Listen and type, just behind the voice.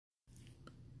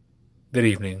Good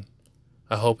evening.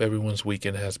 I hope everyone's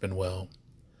weekend has been well.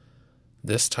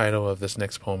 This title of this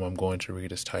next poem I'm going to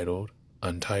read is titled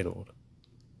Untitled.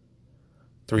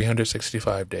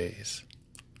 365 days,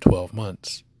 12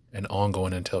 months, and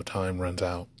ongoing until time runs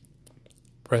out.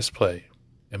 Press play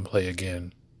and play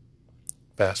again.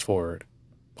 Fast forward,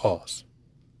 pause,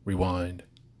 rewind,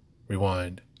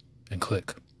 and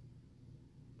click.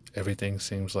 Everything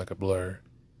seems like a blur.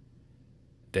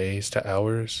 Days to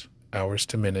hours, hours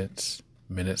to minutes,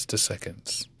 minutes to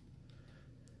seconds.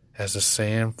 As the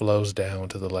sand flows down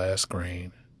to the last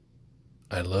grain,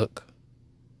 I look,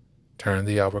 turn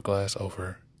the hourglass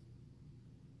over,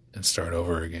 and start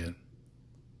over again.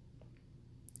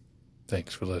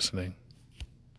 Thanks for listening.